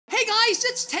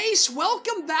guys, it's Taste.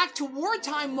 Welcome back to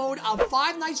Wartime mode of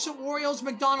Five Nights at Wario's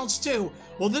McDonald's 2.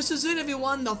 Well, this is it,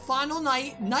 everyone, the final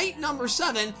night, night number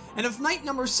 7, and if night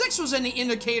number 6 was any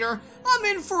indicator, I'm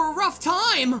in for a rough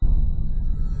time.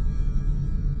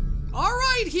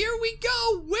 Alright, here we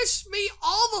go. Wish me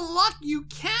all the luck you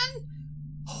can.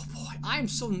 Oh boy, I am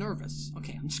so nervous.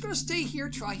 Okay, I'm just gonna stay here,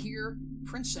 try here,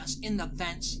 Princess in the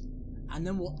vents, and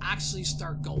then we'll actually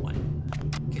start going.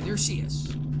 Okay, there she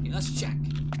is. Okay, let's check.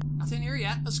 Nothing here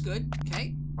yet. That's good.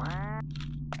 Okay.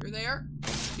 You're there.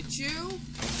 Get you,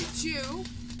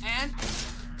 and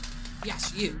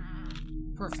yes, you.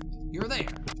 Perfect. You're there.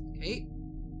 Okay.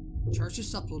 Charge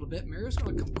this up a little bit. Mario's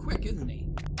gonna come quick, isn't he?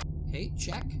 Okay,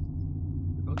 check.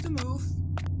 You're about to move.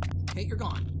 Okay, you're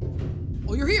gone.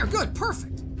 Oh, you're here. Good.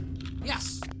 Perfect.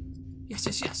 Yes. Yes.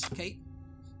 Okay.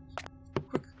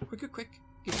 Quick.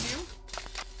 Get you.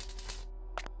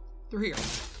 They're here.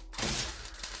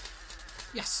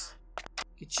 Yes.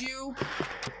 Get you.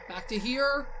 Back to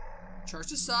here. Charge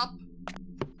this up.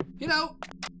 Get out.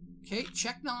 Okay,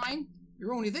 check 9.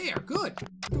 You're only there. Good.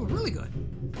 You're doing really good.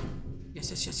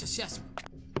 Yes.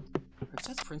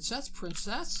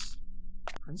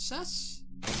 Princess.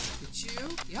 Get you.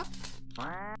 Yep.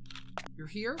 You're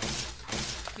here.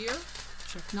 Here.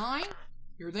 Check 9.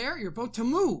 You're there. You're about to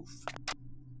move.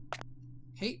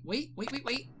 Okay, wait.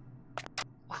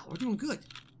 Wow, we're doing good.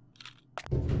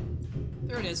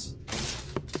 There it is.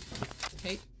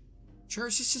 Okay.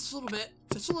 Charge this just a little bit.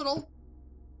 Just a little.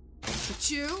 Get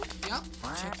you. Yep.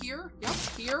 Check here. Yep.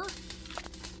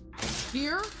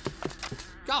 Here.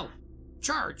 Go.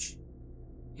 Charge.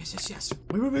 Yes.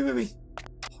 Wait.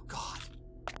 Oh, God.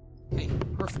 Okay,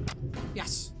 perfect.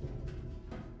 Yes.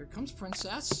 Here comes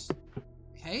Princess.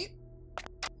 Okay.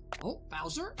 Oh,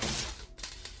 Bowser.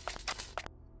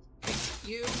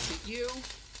 Get you.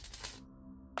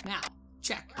 Now,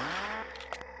 check.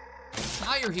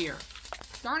 Now you're here.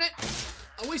 Darn it.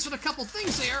 I wasted a couple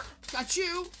things there. Got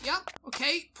you. Yep.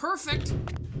 Okay, perfect.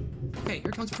 Okay,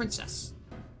 here comes Princess.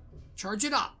 Charge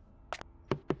it up.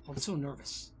 Oh, I'm so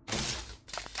nervous.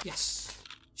 Yes.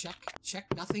 Check.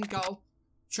 Nothing. Go.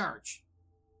 Charge.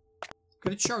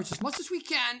 Gonna charge as much as we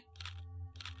can.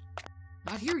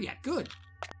 Not here yet. Good.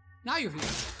 Now you're here.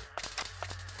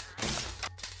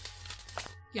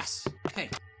 Yes. Okay.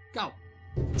 Go.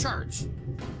 Charge.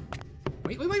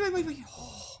 Wait.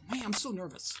 Oh, man, I'm so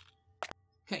nervous.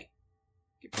 Okay.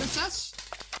 Get Princess.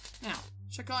 Now,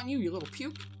 check on you, you little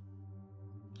puke.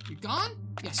 You gone?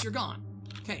 Yes, you're gone.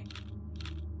 Okay.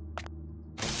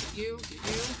 Get you.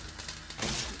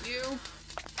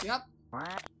 Yep.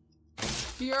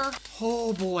 Here.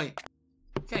 Oh, boy.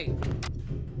 Okay.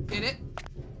 Get it?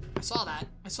 I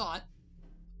saw it.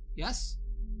 Yes?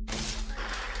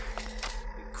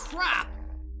 Crap!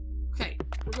 Okay,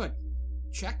 we're good.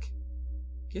 Check.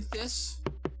 Get this.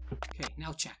 Okay,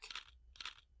 now check.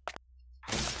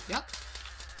 Yep.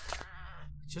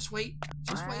 Just wait.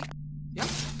 Yep.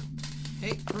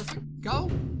 Okay, perfect. Go.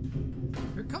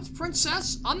 Here comes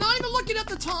Princess. I'm not even looking at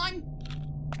the time.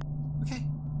 Okay.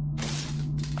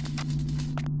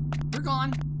 You're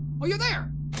gone. Oh, you're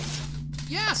there.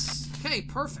 Yes. Okay,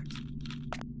 perfect.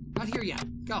 Not here yet.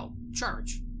 Go.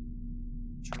 Charge.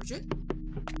 Charge it.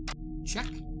 Check.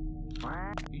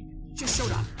 You just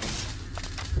showed up.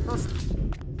 Perfect.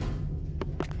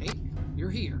 Okay, you're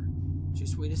here.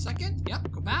 Just wait a second.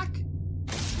 Yep, go back.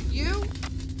 Get you.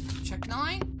 Check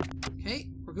 9. Okay,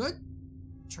 we're good.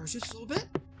 Charge this a little bit.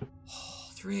 Oh,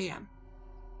 3 a.m.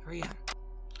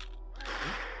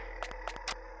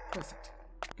 Perfect.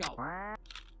 Go.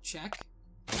 Check.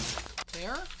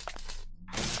 There.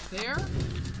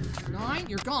 9,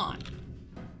 you're gone.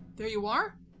 There you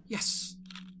are. Yes.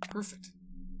 Perfect.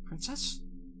 Princess?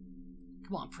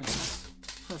 Come on, Princess.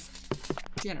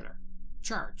 Perfect. Janitor.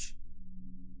 Charge.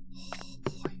 Oh,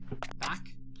 boy.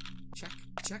 Back. Check.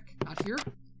 Not here.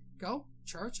 Go.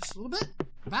 Charge just a little bit.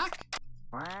 Back.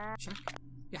 Check.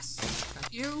 Yes.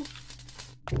 Got you.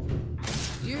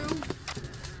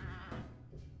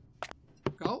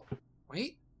 Go.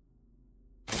 Wait.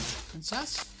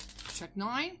 Princess. Check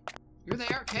 9. You're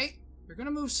there. Okay. You're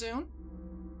gonna move soon.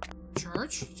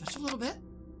 Charge. Just a little bit.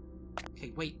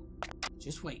 Okay, wait.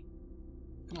 Just wait.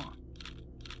 Come on.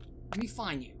 Let me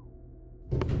find you.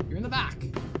 You're in the back.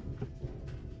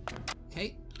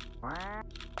 Okay.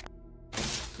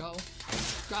 Go.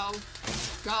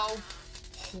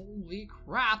 Holy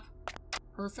crap.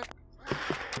 Perfect.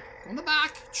 Go in the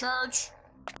back. Charge.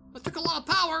 That took a lot of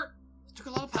power.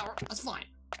 That's fine.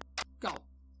 Go.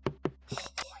 Oh,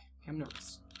 boy. Okay, I'm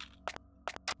nervous.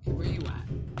 Okay, where are you at?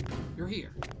 You're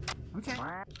here. Okay.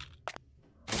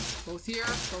 Both here.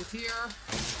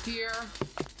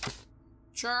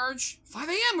 Charge. 5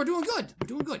 a.m. We're doing good. We're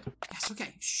doing good. Yes,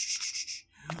 okay. Shh.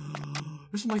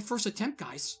 This is my first attempt,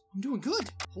 guys. I'm doing good.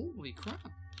 Holy crap.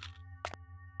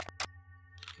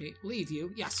 Okay, leave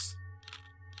you. Yes.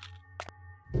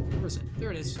 Where is it?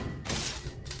 There it is.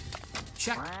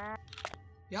 Check.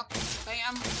 Yep.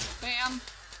 Bam. Bam.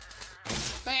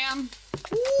 Bam.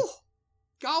 Woo!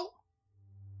 Go.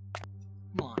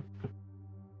 Come on.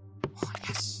 Oh,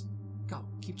 yes. Go.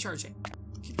 Keep charging.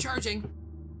 Keep charging.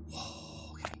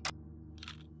 Whoa, okay.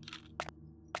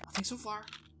 Nothing so far.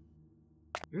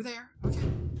 You're there. Okay.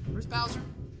 Where's Bowser?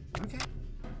 Okay.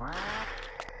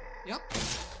 Yep.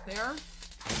 There.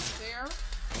 There.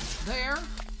 There.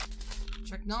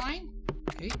 Check 9.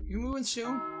 Okay, you're moving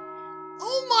soon.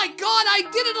 Oh my god, I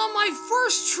did it on my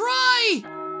first try!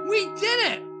 We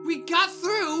did it! We got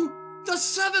through the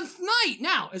 7th night!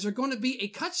 Now, is there going to be a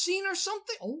cutscene or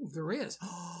something? Oh, there is.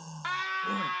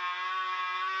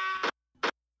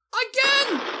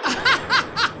 Again!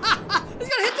 He's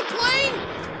gonna hit the plane!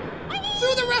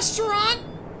 Through the restaurant!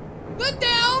 Then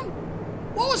down!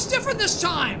 What was different this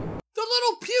time? The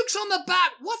little pukes on the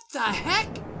back! What the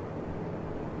heck?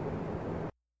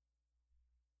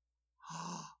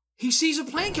 He sees a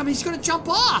plane coming, he's gonna jump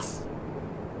off!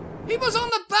 He was on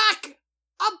the back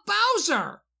of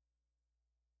Bowser!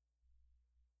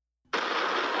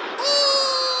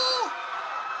 Oh!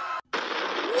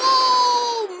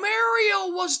 Whoa!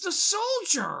 Mario was the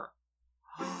soldier!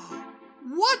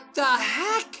 What the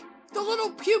heck? The little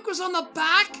puke was on the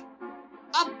back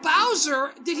of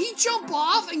Bowser? Did he jump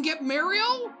off and get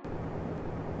Mario?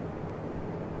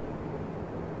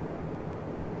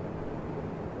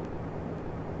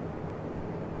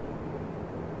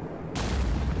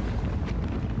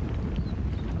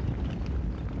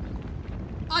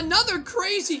 Another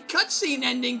crazy cutscene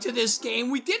ending to this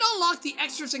game. We did unlock the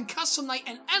extras in Custom Night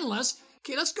and Endless.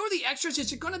 Okay, let's go to the extras.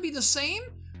 Is it going to be the same?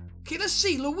 Okay, let's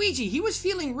see. Luigi, he was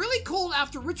feeling really cold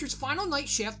after Richard's final night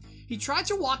shift. He tried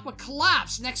to walk but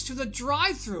collapsed next to the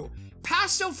drive-thru.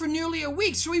 Passed out for nearly a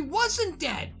week, so he wasn't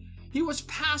dead. He was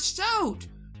passed out.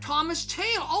 Thomas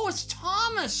Taylor. Oh, it's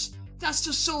Thomas. That's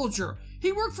the soldier.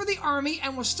 He worked for the army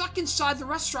and was stuck inside the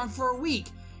restaurant for a week.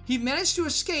 He managed to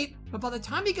escape, but by the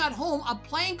time he got home, a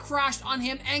plane crashed on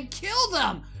him and killed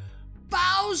him.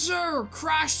 Bowser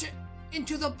crashed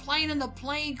into the plane and the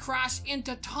plane crashed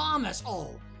into Thomas.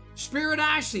 Oh, Spirit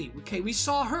Ashley. Okay, we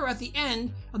saw her at the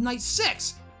end of Night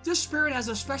 6. This spirit has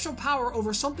a special power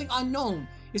over something unknown.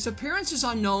 Its appearance is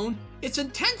unknown, its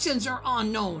intentions are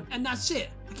unknown, and that's it.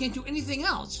 I can't do anything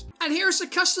else. And here's the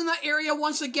custom night area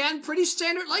once again, pretty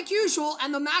standard like usual,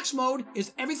 and the max mode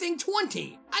is everything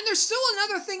 20. And there's still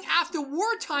another thing after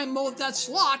Wartime mode that's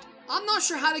locked. I'm not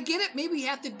sure how to get it. Maybe you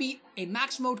have to beat a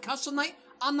max mode custom night.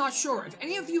 I'm not sure. If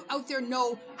any of you out there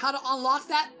know how to unlock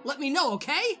that, let me know,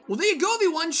 okay? Well, there you go,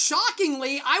 everyone.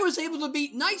 Shockingly, I was able to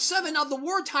beat Night 7 of the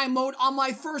Wartime mode on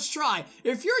my first try.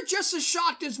 If you're just as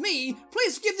shocked as me,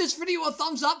 please give this video a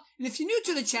thumbs up. And if you're new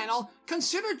to the channel,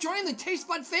 consider joining the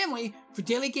TasteBud family for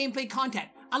daily gameplay content.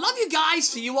 I love you guys.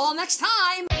 See you all next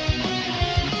time.